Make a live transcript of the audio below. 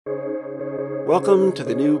Welcome to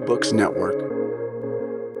the New Books Network.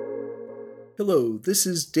 Hello, this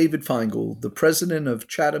is David Finegold, the president of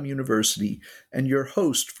Chatham University and your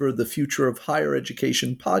host for the Future of Higher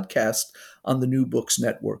Education podcast on the New Books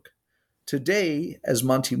Network. Today, as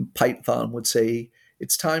Monty Python would say,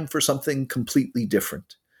 it's time for something completely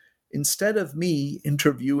different. Instead of me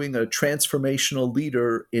interviewing a transformational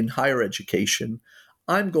leader in higher education,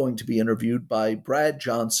 I'm going to be interviewed by Brad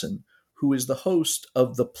Johnson, who is the host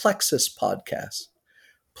of the Plexuss podcast.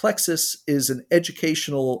 Plexuss is an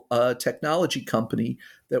educational technology company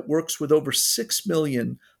that works with over 6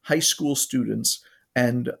 million high school students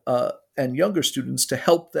and younger students to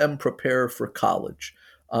help them prepare for college.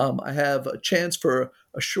 I have a chance for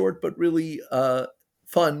a short but really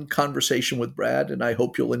fun conversation with Brad, and I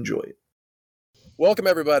hope you'll enjoy it. Welcome,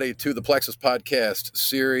 everybody, to the Plexuss podcast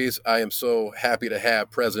series. I am so happy to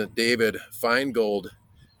have President David Finegold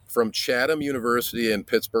from Chatham University in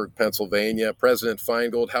Pittsburgh, Pennsylvania. President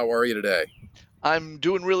Finegold, how are you today? I'm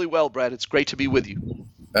doing really well, Brad. It's great to be with you.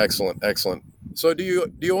 Excellent, excellent. So do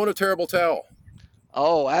you own a terrible towel?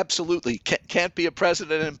 Oh, absolutely. Can't be a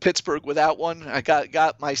president in Pittsburgh without one. I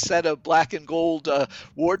got my set of black and gold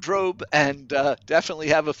wardrobe and definitely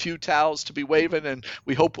have a few towels to be waving, and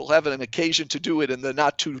we hope we'll have an occasion to do it in the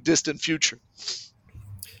not too distant future.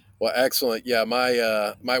 Well, excellent. Yeah,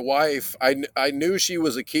 my wife, I knew she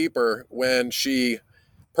was a keeper when she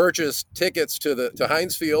purchased tickets to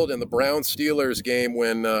Heinz Field and the Browns Steelers game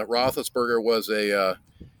when Roethlisberger was a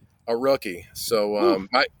rookie. So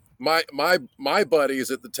my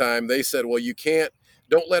buddies at the time, they said, "Well,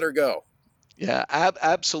 don't let her go." Yeah,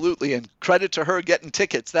 absolutely. And credit to her getting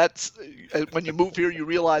tickets. That's when you move here, you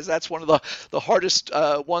realize that's one of the hardest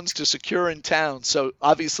ones to secure in town. So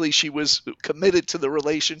obviously she was committed to the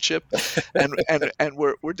relationship, and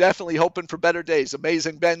we're definitely hoping for better days.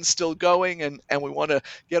 Amazing Ben's still going, and we want to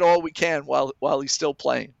get all we can while he's still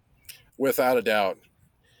playing. Without a doubt.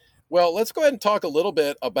 Well, let's go ahead and talk a little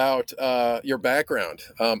bit about your background.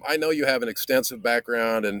 I know you have an extensive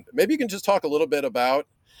background, and maybe you can just talk a little bit about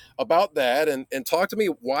that and talk to me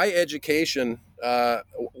why education,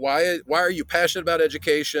 why are you passionate about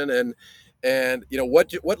education, and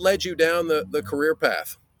what led you down the career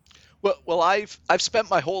path? Well, I've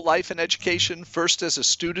spent my whole life in education, first as a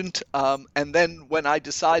student, and then when I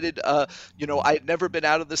decided, I had never been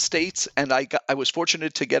out of the States, and I was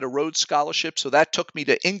fortunate to get a Rhodes Scholarship, so that took me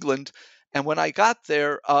to England. And when I got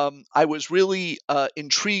there, I was really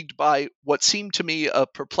intrigued by what seemed to me a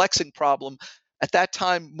perplexing problem. At that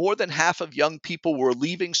time, more than half of young people were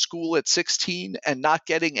leaving school at 16 and not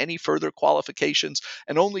getting any further qualifications,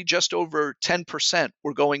 and only just over 10%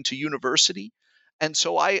 were going to university. And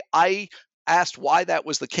so I asked why that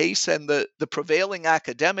was the case, and the prevailing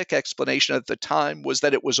academic explanation at the time was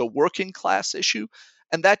that it was a working class issue.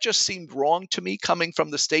 And that just seemed wrong to me, coming from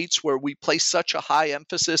the States where we place such a high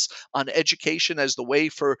emphasis on education as the way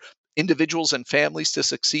for individuals and families to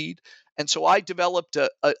succeed. And so I developed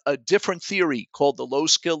a different theory called the low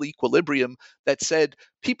skill equilibrium that said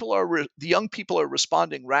the young people are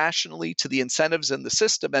responding rationally to the incentives in the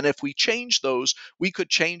system. And if we change those, we could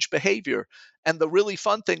change behavior. And the really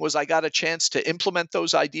fun thing was I got a chance to implement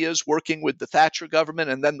those ideas working with the Thatcher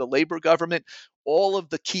government and then the Labor government. All of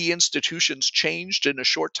the key institutions changed in a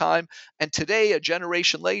short time. And today, a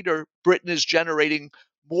generation later, Britain is generating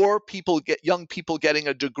more young people getting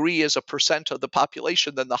a degree as a percent of the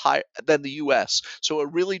population than the US. So a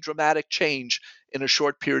really dramatic change in a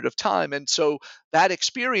short period of time. And so that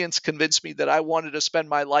experience convinced me that I wanted to spend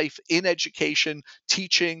my life in education,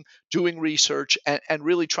 teaching, doing research, and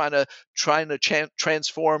really trying to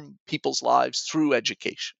transform people's lives through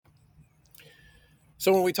education.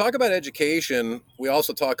 So when we talk about education, we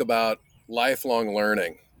also talk about lifelong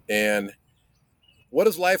learning. And what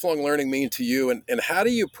does lifelong learning mean to you, and how do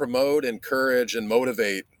you promote, encourage, and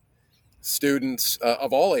motivate students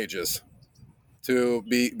of all ages to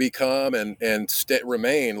become and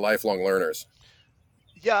remain lifelong learners?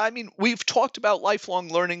 Yeah, I mean, we've talked about lifelong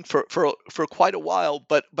learning for quite a while,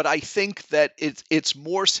 but I think that it's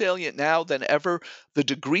more salient now than ever. The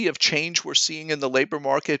degree of change we're seeing in the labor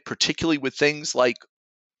market, particularly with things like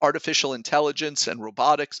artificial intelligence and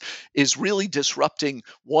robotics, is really disrupting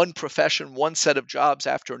one profession, one set of jobs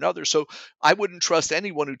after another. So I wouldn't trust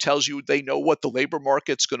anyone who tells you they know what the labor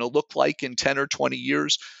market's going to look like in 10 or 20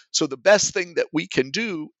 years. So the best thing that we can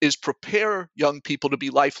do is prepare young people to be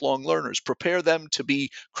lifelong learners, prepare them to be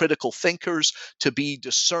critical thinkers, to be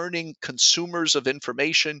discerning consumers of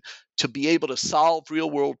information, to be able to solve real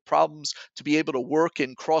world problems, to be able to work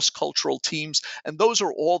in cross-cultural teams. And those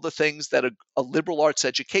are all the things that a liberal arts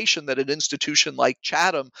education that an institution like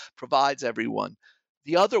Chatham provides everyone.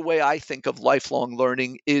 The other way I think of lifelong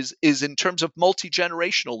learning is in terms of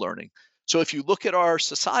multi-generational learning. So if you look at our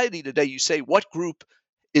society today, you say what group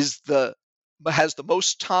is the has the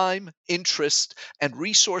most time, interest, and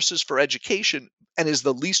resources for education and is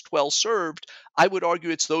the least well served. I would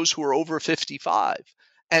argue it's those who are over 55.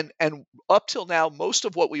 And up till now, most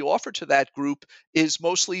of what we offer to that group is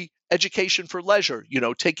mostly education for leisure,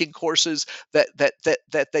 taking courses that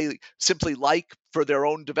they simply like for their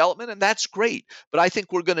own development, and that's great. But I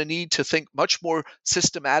think we're going to need to think much more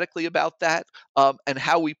systematically about that, and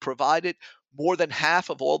how we provide it. More than half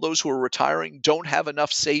of all those who are retiring don't have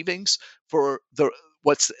enough savings for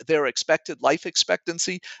what's their expected life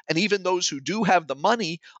expectancy. And even those who do have the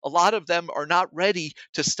money, a lot of them are not ready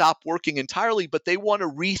to stop working entirely, but they want to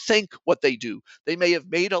rethink what they do. They may have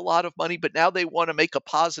made a lot of money, but now they want to make a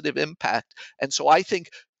positive impact. And so I think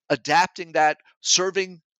adapting that,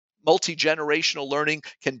 serving multi-generational learning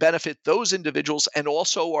can benefit those individuals and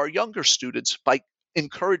also our younger students by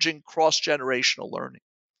encouraging cross-generational learning.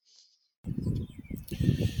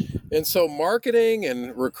 And so, marketing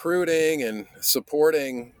and recruiting and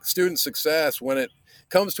supporting student success when it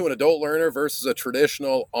comes to an adult learner versus a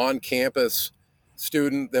traditional on-campus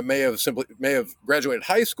student that may have graduated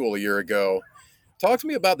high school a year ago. Talk to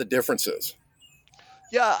me about the differences.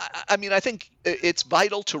 Yeah, I mean, I think it's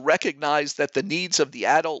vital to recognize that the needs of the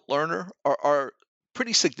adult learner are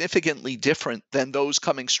pretty significantly different than those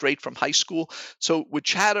coming straight from high school. So with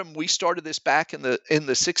Chatham, we started this back in the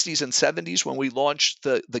 60s and 70s when we launched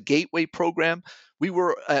the Gateway program. We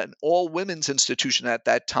were an all women's institution at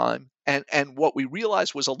that time. And what we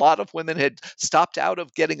realized was a lot of women had stopped out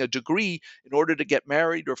of getting a degree in order to get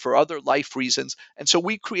married or for other life reasons. And so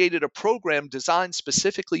we created a program designed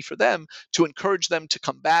specifically for them to encourage them to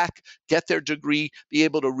come back, get their degree, be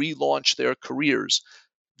able to relaunch their careers.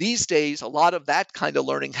 These days, a lot of that kind of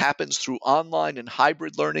learning happens through online and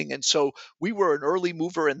hybrid learning. And so we were an early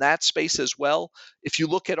mover in that space as well. If you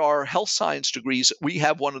look at our health science degrees, we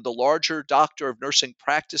have one of the larger doctor of nursing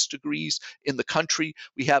practice degrees in the country.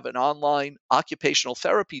 We have an online occupational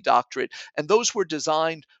therapy doctorate, and those were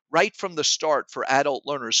designed right from the start for adult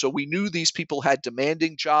learners. So we knew these people had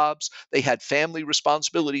demanding jobs, they had family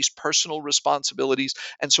responsibilities, personal responsibilities.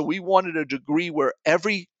 And so we wanted a degree where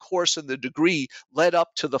every course in the degree led up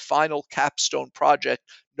to the final capstone project.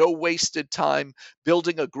 No wasted time,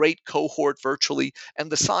 building a great cohort virtually. And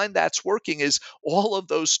the sign that's working is all of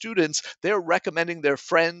those students, they're recommending their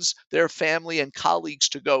friends, their family, and colleagues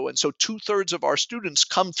to go. And so 2/3 of our students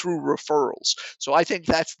come through referrals. So I think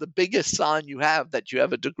that's the biggest sign you have that you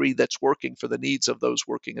have a degree that's working for the needs of those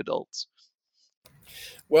working adults.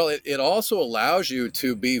 Well, it also allows you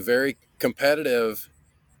to be very competitive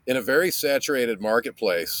in a very saturated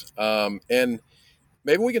marketplace. And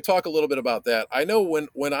maybe we can talk a little bit about that. I know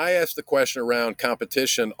when I ask the question around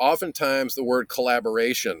competition, oftentimes the word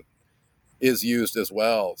collaboration is used as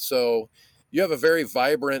well. So you have a very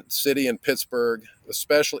vibrant city in Pittsburgh,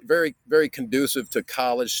 especially very, very conducive to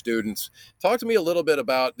college students. Talk to me a little bit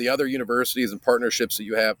about the other universities and partnerships that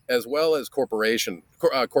you have, as well as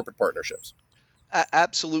corporate partnerships.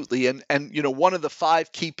 Absolutely. And one of the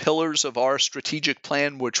 5 key pillars of our strategic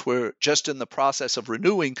plan, which we're just in the process of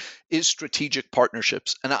renewing, is strategic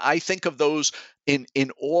partnerships. And I think of those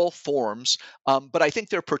in all forms, but I think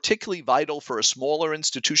they're particularly vital for a smaller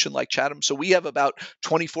institution like Chatham. So we have about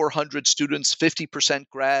 2,400 students, 50%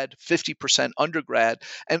 grad, 50% undergrad.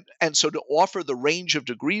 And so to offer the range of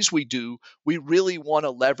degrees we do, we really want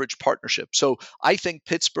to leverage partnership. So I think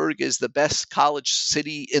Pittsburgh is the best college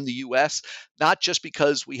city in the US, not just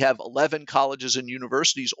because we have 11 colleges and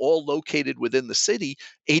universities all located within the city,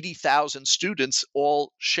 80,000 students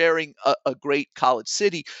all sharing a great college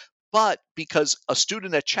city, but because a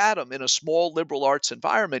student at Chatham in a small liberal arts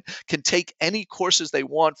environment can take any courses they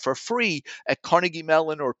want for free at Carnegie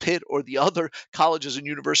Mellon or Pitt or the other colleges and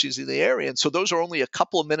universities in the area. And so those are only a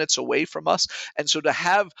couple of minutes away from us. And so to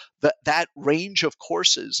have that range of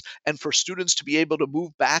courses and for students to be able to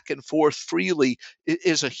move back and forth freely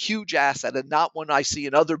is a huge asset, and not one I see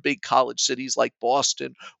in other big college cities like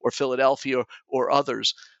Boston or Philadelphia or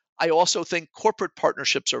others. I also think corporate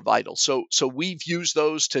partnerships are vital. So we've used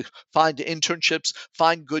those to find internships,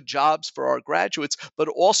 find good jobs for our graduates, but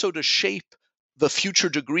also to shape the future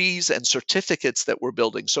degrees and certificates that we're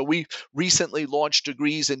building. So we recently launched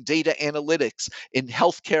degrees in data analytics, in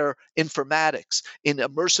healthcare informatics, in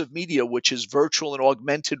immersive media, which is virtual and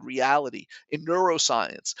augmented reality, in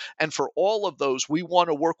neuroscience. And for all of those, we want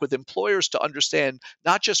to work with employers to understand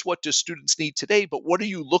not just what do students need today, but what are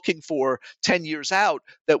you looking for 10 years out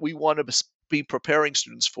that we want to be preparing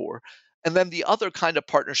students for. And then the other kind of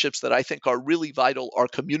partnerships that I think are really vital are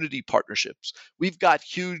community partnerships. We've got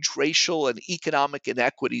huge racial and economic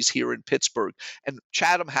inequities here in Pittsburgh, and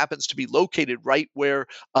Chatham happens to be located right where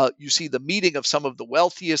you see the meeting of some of the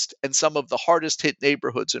wealthiest and some of the hardest hit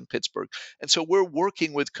neighborhoods in Pittsburgh. And so we're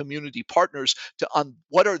working with community partners on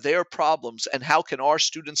what are their problems and how can our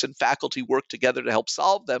students and faculty work together to help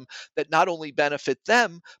solve them that not only benefit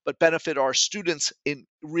them, but benefit our students in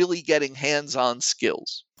really getting hands-on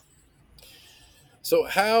skills. So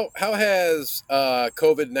how has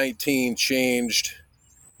COVID-19 changed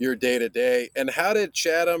your day to day, and how did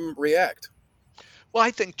Chatham react? Well,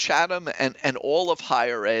 I think Chatham and all of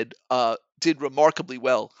higher ed did remarkably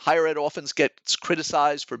well. Higher ed often gets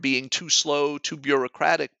criticized for being too slow, too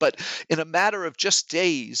bureaucratic, but in a matter of just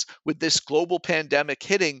days, with this global pandemic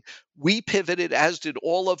hitting, we pivoted, as did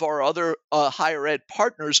all of our other higher ed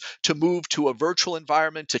partners, to move to a virtual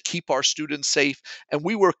environment to keep our students safe. And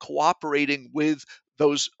we were cooperating with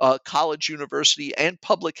those college, university, and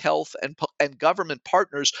public health and government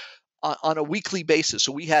partners on a weekly basis.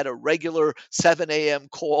 So we had a regular 7 a.m.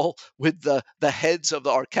 call with the heads of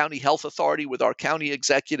our county health authority, with our county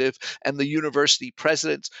executive and the university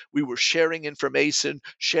presidents. We were sharing information,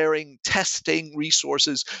 sharing testing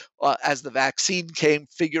resources as the vaccine came,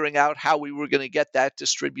 figuring out how we were going to get that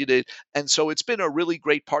distributed. And so it's been a really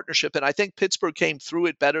great partnership. And I think Pittsburgh came through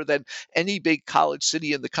it better than any big college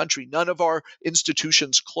city in the country. None of our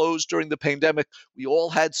institutions closed during the pandemic. We all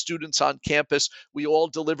had students on campus. We all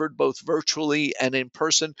delivered both virtually and in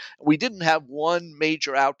person. We didn't have one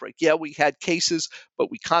major outbreak. Yeah, we had cases, but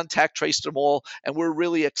we contact traced them all. And we're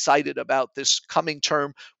really excited about this coming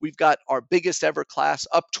term. We've got our biggest ever class,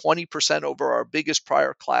 up 20% over our biggest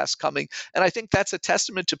prior class coming. And I think that's a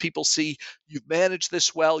testament to people see you've managed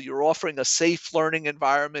this well, you're offering a safe learning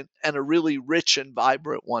environment and a really rich and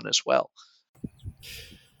vibrant one as well.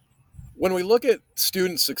 When we look at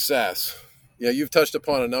student success, you've touched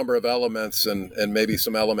upon a number of elements and maybe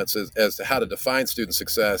some elements as to how to define student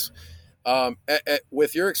success.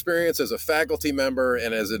 With your experience as a faculty member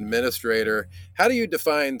and as an administrator, how do you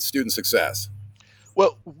define student success?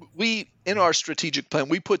 Well, we, in our strategic plan,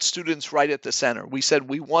 we put students right at the center. We said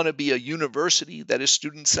we want to be a university that is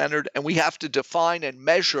student centered, and we have to define and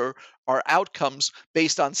measure our outcomes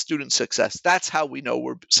based on student success. That's how we know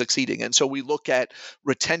we're succeeding. And so we look at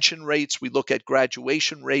retention rates, we look at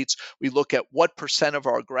graduation rates, we look at what percent of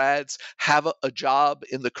our grads have a job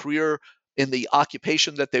in the career, in the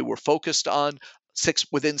occupation that they were focused on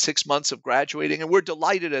within 6 months of graduating. And we're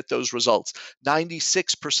delighted at those results.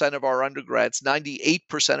 96% of our undergrads,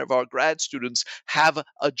 98% of our grad students have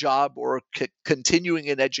a job or continuing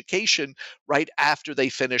in education right after they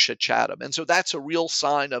finish at Chatham. And so that's a real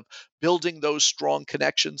sign of building those strong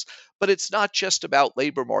connections. But it's not just about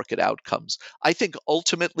labor market outcomes. I think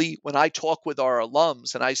ultimately, when I talk with our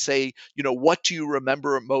alums and I say, what do you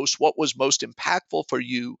remember most? What was most impactful for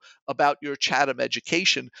you about your Chatham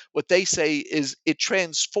education? What they say is it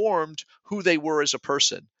transformed who they were as a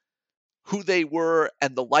person. Who they were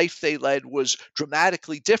and the life they led was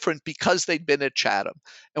dramatically different because they'd been at Chatham.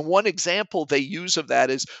 And one example they use of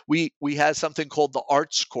that is we had something called the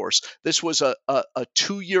arts course. This was a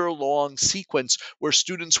 2-year long sequence where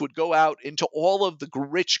students would go out into all of the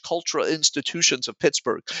rich cultural institutions of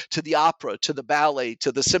Pittsburgh, to the opera, to the ballet,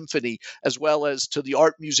 to the symphony, as well as to the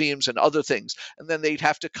art museums and other things. And then they'd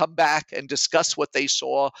have to come back and discuss what they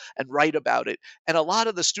saw and write about it. And a lot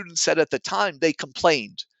of the students said at the time they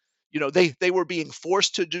complained. They were being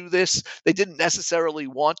forced to do this. They didn't necessarily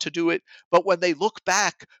want to do it. But when they look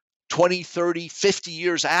back 20, 30, 50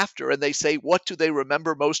 years after and they say, what do they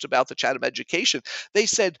remember most about the Chatham education? They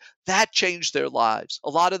said that changed their lives. A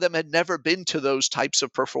lot of them had never been to those types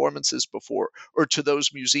of performances before or to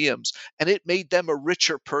those museums. And it made them a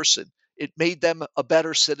richer person. It made them a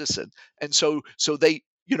better citizen. And so they,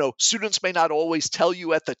 students may not always tell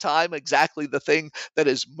you at the time exactly the thing that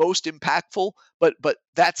is most impactful, but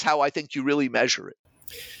that's how I think you really measure it.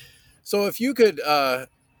 So if you could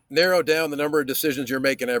narrow down the number of decisions you're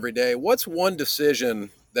making every day, what's one decision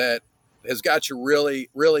that has got you really,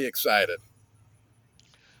 really excited?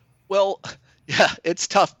 Well, yeah, it's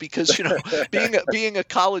tough because being a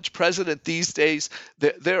college president these days,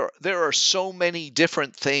 there are so many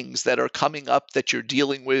different things that are coming up that you're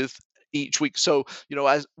dealing with each week. So,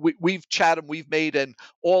 as we've made an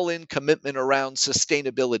all-in commitment around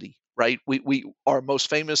sustainability, right? We our most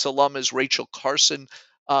famous alum is Rachel Carson.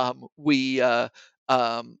 We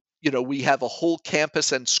We have a whole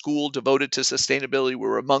campus and school devoted to sustainability.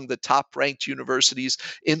 We're among the top ranked universities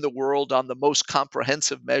in the world on the most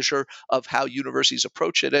comprehensive measure of how universities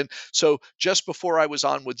approach it. And so just before I was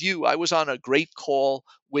on with you, I was on a great call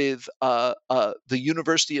with the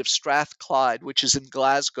University of Strathclyde, which is in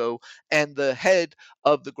Glasgow, and the head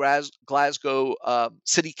of the Glasgow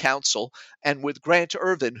City Council, and with Grant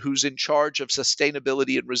Irvin, who's in charge of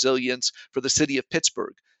sustainability and resilience for the city of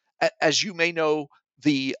Pittsburgh. As you may know,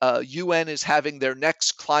 the UN is having their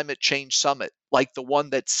next climate change summit, like the one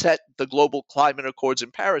that set the global climate accords in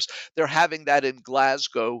Paris. They're having that in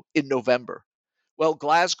Glasgow in November. Well,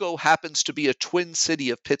 Glasgow happens to be a twin city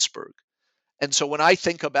of Pittsburgh. And so when I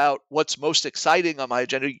think about what's most exciting on my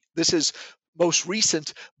agenda, this is most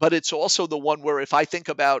recent, but it's also the one where if I think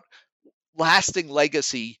about lasting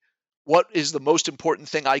legacy, what is the most important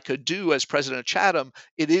thing I could do as president of Chatham?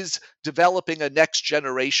 It is developing a next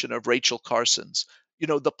generation of Rachel Carsons.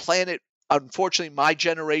 The planet, unfortunately, my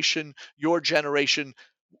generation, your generation,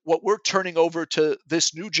 what we're turning over to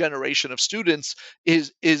this new generation of students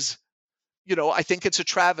is I think it's a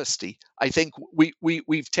travesty. I think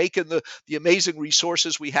we've taken the amazing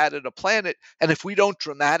resources we had in a planet, and if we don't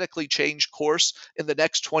dramatically change course in the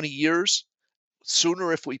next 20 years,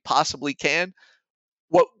 sooner if we possibly can,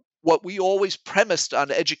 what we always premised on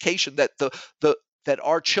education, that that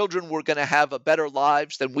our children were going to have a better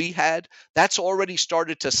lives than we had, that's already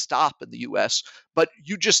started to stop in the US. But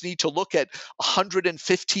you just need to look at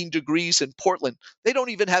 115 degrees in Portland. They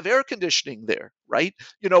don't even have air conditioning there, right?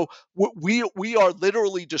 We are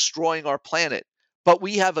literally destroying our planet. But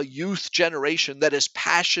we have a youth generation that is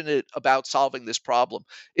passionate about solving this problem.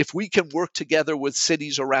 If we can work together with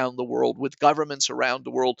cities around the world, with governments around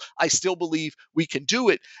the world, I still believe we can do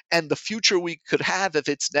it. And the future we could have, if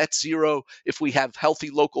it's net zero, if we have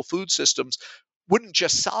healthy local food systems, wouldn't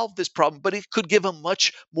just solve this problem, but it could give a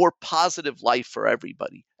much more positive life for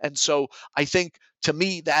everybody. And so I think, to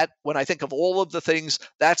me, that when I think of all of the things,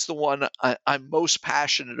 that's the one I'm most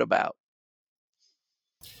passionate about.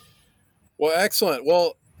 Well, excellent.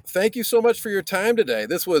 Well, thank you so much for your time today.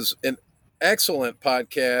 This was an excellent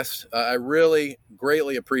podcast. I really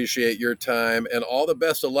greatly appreciate your time, and all the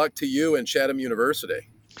best of luck to you and Chatham University.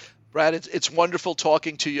 Brad, it's wonderful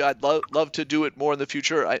talking to you. I'd love to do it more in the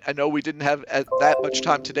future. I know we didn't have that much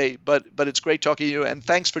time today, but it's great talking to you. And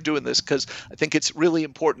thanks for doing this, because I think it's really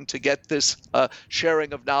important to get this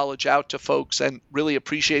sharing of knowledge out to folks, and really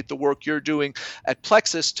appreciate the work you're doing at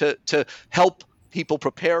Plexuss to help people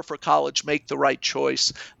prepare for college, make the right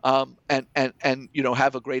choice, and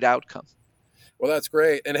have a great outcome. Well, that's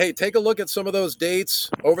great. And hey, take a look at some of those dates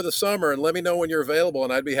over the summer and let me know when you're available,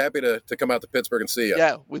 and I'd be happy to come out to Pittsburgh and see you.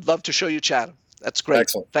 Yeah, we'd love to show you Chatham. That's great.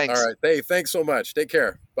 Excellent. Thanks. All right. Hey, thanks so much. Take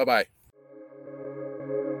care. Bye-bye.